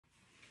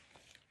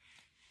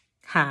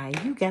Hi,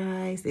 you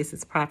guys. This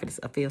is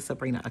Prophetess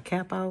Sabrina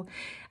Acapo.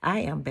 I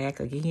am back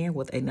again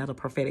with another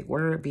prophetic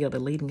word via the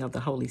leading of the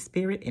Holy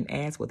Spirit. And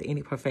as with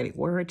any prophetic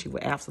word, you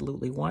will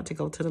absolutely want to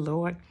go to the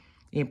Lord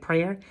in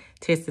prayer,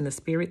 testing the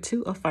Spirit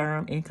to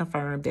affirm and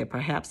confirm that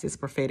perhaps this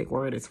prophetic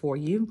word is for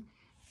you.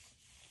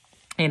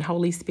 And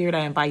Holy Spirit,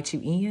 I invite you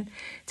in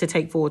to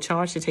take full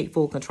charge, to take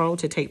full control,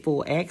 to take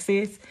full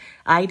access.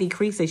 I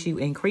decrease as you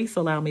increase.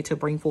 Allow me to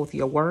bring forth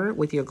your word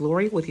with your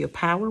glory, with your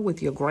power,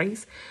 with your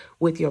grace,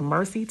 with your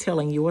mercy,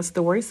 telling your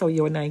story so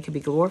your name can be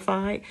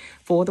glorified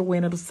for the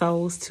win of the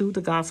souls to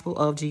the gospel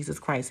of Jesus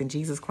Christ. In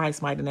Jesus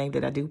Christ's mighty name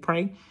that I do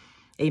pray.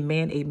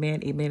 Amen,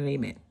 amen, amen, and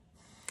amen.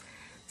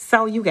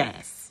 So you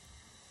guys,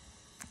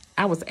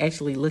 I was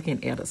actually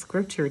looking at a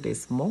scripture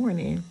this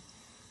morning,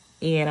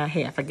 and I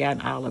had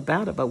forgotten all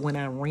about it. But when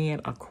I ran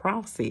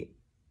across it,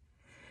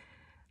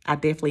 I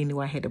definitely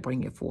knew I had to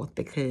bring it forth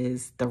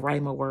because the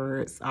Rhema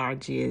words are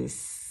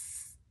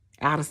just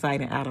out of sight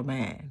and out of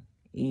mind.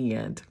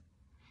 And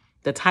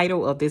the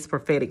title of this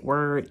prophetic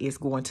word is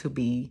going to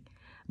be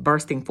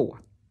Bursting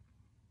Forth.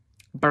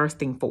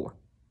 Bursting Forth.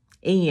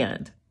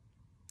 And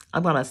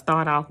I'm going to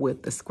start off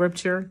with the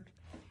scripture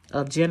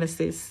of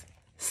Genesis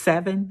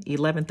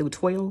 7:11 through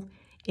 12.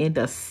 In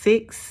the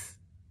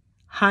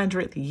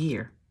 600th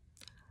year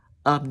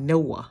of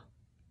Noah's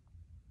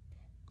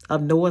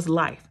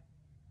life,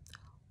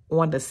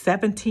 on the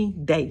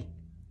 17th day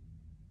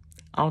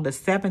of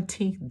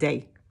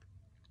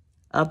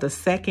the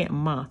second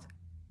month,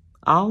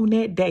 on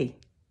that day,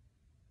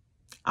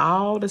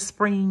 all the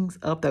springs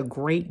of the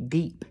great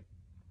deep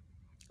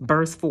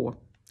burst forth,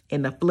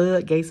 and the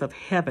floodgates of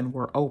heaven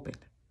were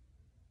opened.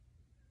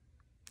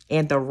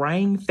 And the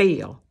rain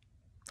fell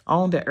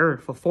on the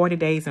earth for 40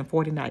 days and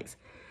 40 nights.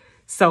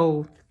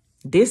 So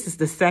this is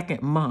the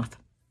second month.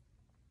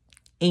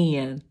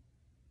 And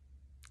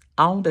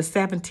on the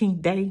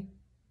 17th day,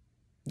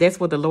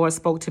 that's what the Lord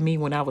spoke to me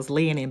when I was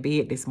laying in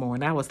bed this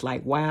morning. I was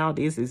like, wow,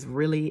 this is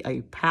really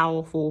a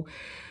powerful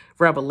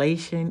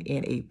revelation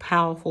and a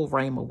powerful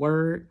rhema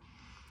word.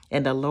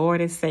 And the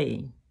Lord is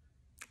saying,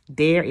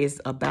 there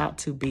is about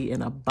to be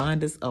an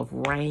abundance of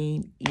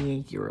rain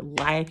in your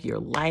life. Your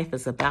life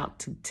is about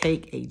to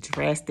take a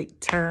drastic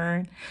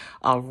turn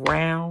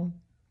around.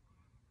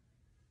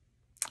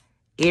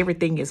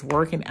 Everything is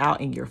working out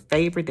in your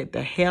favor, that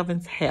the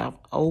heavens have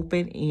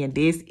opened, and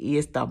this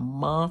is the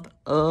month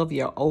of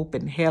your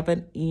open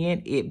heaven,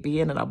 and it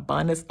being an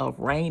abundance of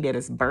rain that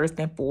is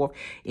bursting forth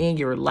in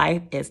your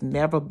life as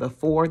never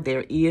before.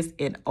 There is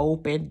an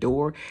open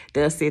door,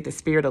 thus said the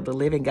Spirit of the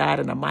living God,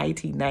 in the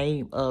mighty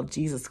name of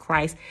Jesus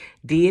Christ.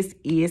 This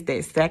is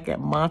that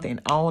second month,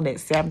 and on that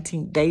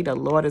 17th day, the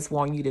Lord is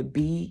wanting you to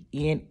be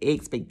in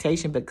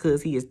expectation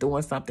because he is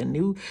doing something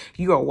new.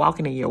 You are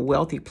walking in your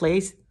wealthy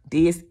place.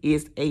 This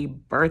is a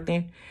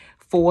birthing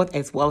forth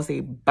as well as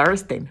a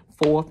bursting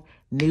forth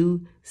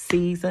new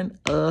season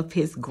of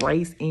his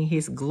grace and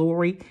his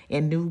glory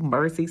and new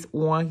mercies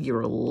on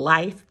your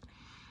life.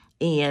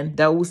 And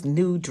those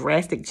new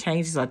drastic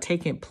changes are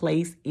taking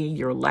place in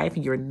your life,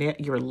 and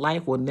your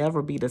life will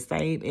never be the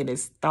same. And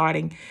it's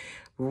starting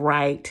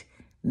right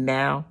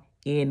now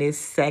in this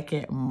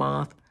second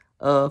month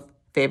of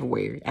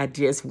February. I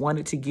just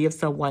wanted to give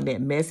someone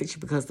that message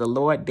because the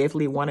Lord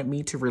definitely wanted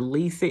me to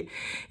release it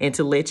and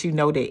to let you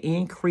know that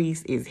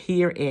increase is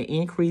here, and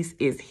increase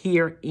is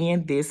here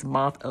in this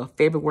month of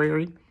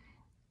February.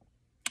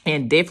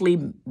 And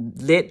definitely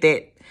let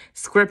that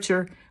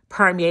scripture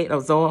permeate,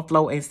 absorb,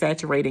 flow, and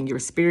saturate in your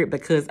spirit,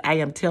 because I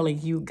am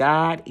telling you,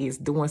 God is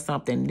doing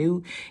something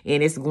new,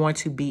 and it's going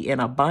to be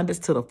in abundance,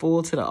 to the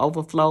full, to the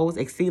overflows,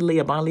 exceedingly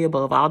abundantly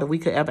above all that we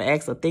could ever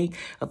ask or think.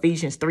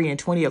 Ephesians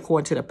 3:20,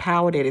 according to the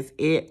power that is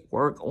at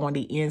work on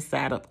the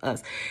inside of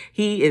us.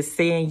 He is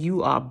saying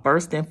you are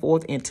bursting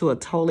forth into a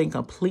totally,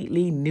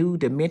 completely new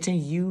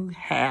dimension. You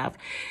have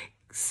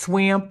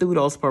swam through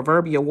those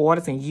proverbial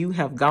waters, and you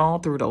have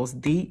gone through those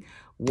deep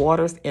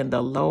waters, and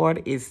the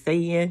Lord is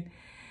saying,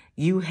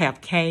 you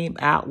have came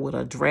out with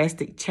a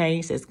drastic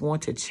change that's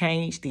going to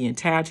change the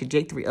entire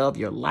trajectory of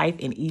your life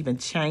and even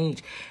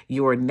change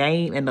your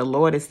name. And the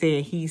Lord is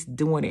saying he's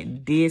doing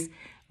it this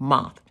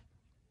month.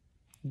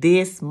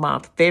 This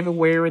month,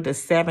 February the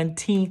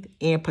 17th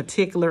in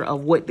particular,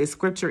 of what the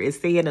scripture is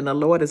saying. And the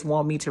Lord is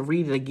wanting me to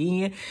read it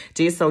again,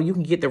 just so you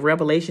can get the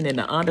revelation and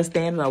the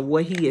understanding of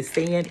what he is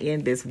saying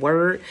in this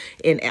word,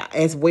 and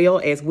as well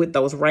as with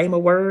those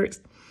rhema words.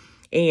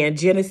 And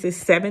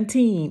Genesis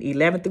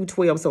 17:11 through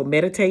 12. So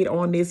meditate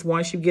on this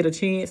once you get a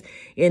chance.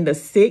 In the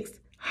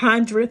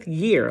 600th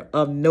year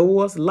of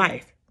Noah's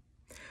life,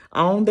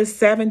 on the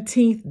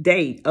 17th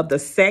day of the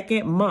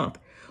second month,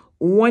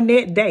 on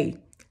that day,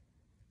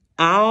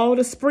 all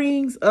the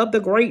springs of the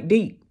great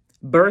deep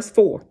burst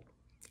forth,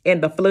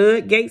 and the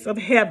floodgates of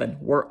heaven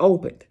were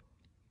opened,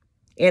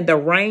 and the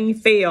rain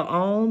fell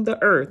on the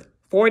earth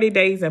 40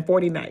 days and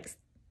 40 nights.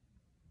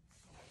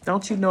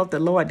 Don't you know if the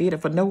Lord did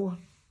it for Noah?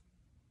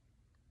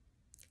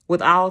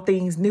 With all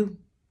things new,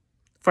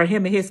 for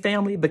him and his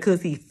family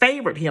because he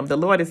favored him. The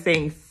Lord is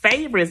saying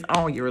favor is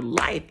on your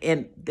life,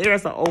 and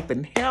there's an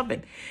open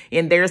heaven,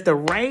 and there's the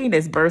rain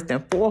that's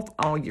bursting forth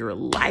on your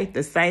life.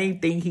 The same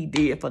thing he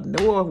did for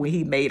Noah when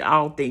he made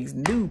all things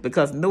new,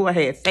 because Noah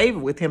had favor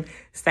with him,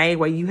 same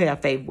way you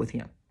have favor with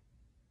him.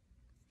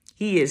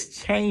 He is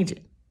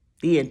changing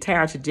the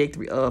entire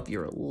trajectory of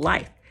your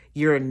life.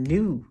 Your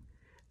new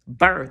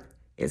birth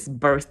is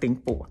bursting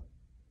forth,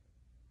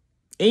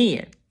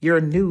 and your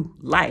new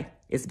life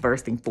is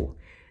bursting forth.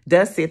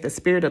 Thus saith the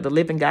Spirit of the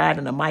living God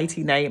in the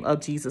mighty name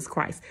of Jesus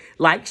Christ.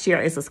 Like, share,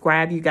 and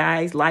subscribe, you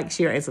guys. Like,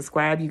 share, and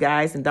subscribe, you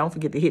guys. And don't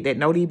forget to hit that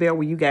noti bell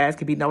where you guys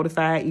can be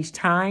notified each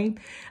time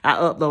I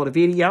upload a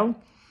video.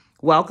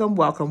 Welcome,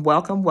 welcome,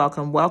 welcome,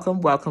 welcome,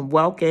 welcome, welcome,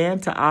 welcome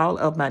to all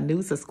of my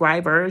new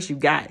subscribers, you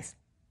guys.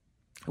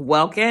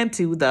 Welcome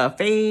to the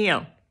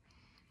fam.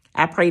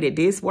 I pray that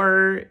this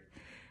word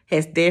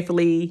has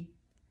definitely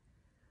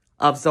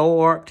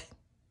absorbed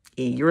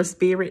in your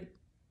spirit,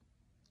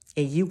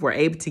 and you were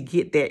able to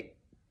get that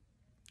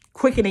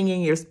quickening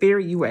in your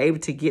spirit. You were able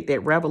to get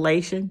that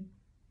revelation.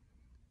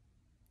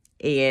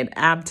 And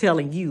I'm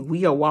telling you,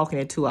 we are walking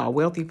into our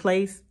wealthy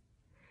place.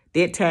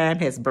 That time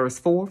has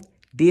burst forth.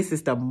 This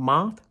is the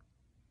month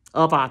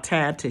of our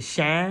time to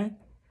shine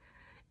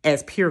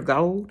as pure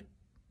gold,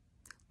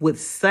 with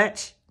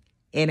such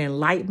an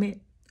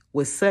enlightenment,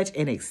 with such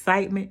an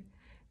excitement,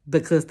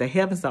 because the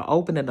heavens are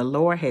open and the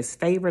Lord has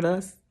favored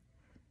us.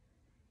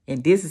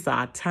 And this is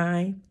our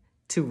time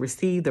to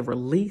receive the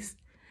release.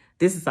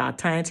 This is our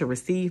time to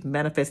receive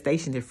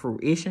manifestation and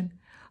fruition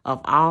of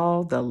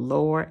all the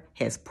Lord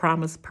has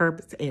promised,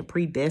 purpose, and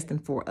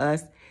predestined for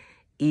us.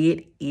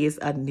 It is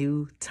a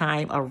new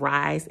time.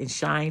 Arise and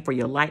shine, for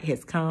your light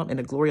has come, and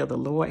the glory of the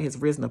Lord has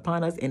risen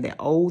upon us, and the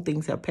old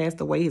things have passed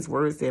away. His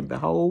word said,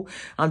 behold,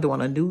 I'm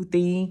doing a new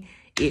thing.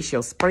 It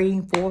shall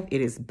spring forth.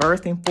 It is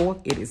bursting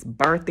forth. It is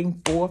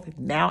birthing forth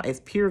now as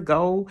pure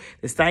gold.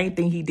 The same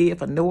thing he did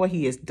for Noah,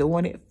 he is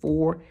doing it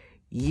for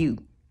you.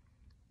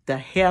 The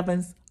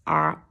heavens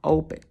are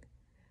open.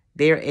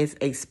 There is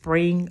a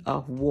spring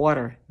of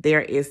water.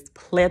 There is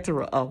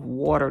plethora of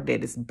water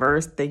that is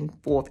bursting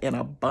forth, an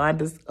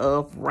abundance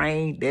of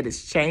rain that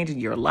is changing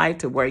your life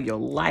to where your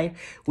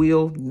life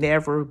will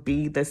never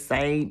be the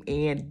same.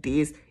 And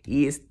this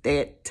is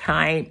that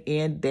time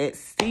and that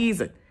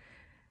season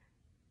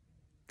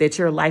that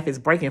your life is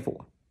breaking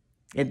for,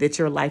 and that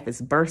your life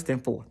is bursting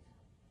forth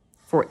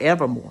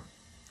forevermore.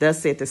 Thus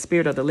said the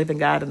Spirit of the living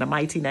God in the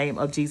mighty name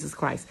of Jesus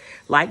Christ.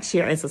 Like,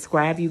 share, and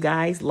subscribe, you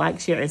guys. Like,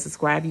 share, and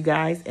subscribe, you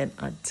guys. And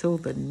until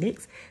the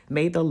next,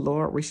 may the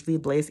Lord richly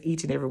bless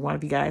each and every one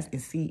of you guys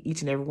and see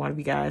each and every one of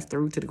you guys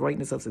through to the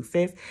greatness of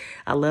success.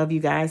 I love you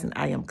guys, and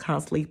I am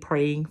constantly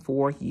praying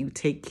for you.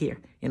 Take care.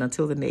 And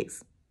until the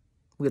next,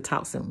 we'll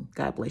talk soon.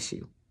 God bless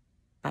you.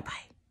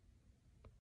 Bye-bye.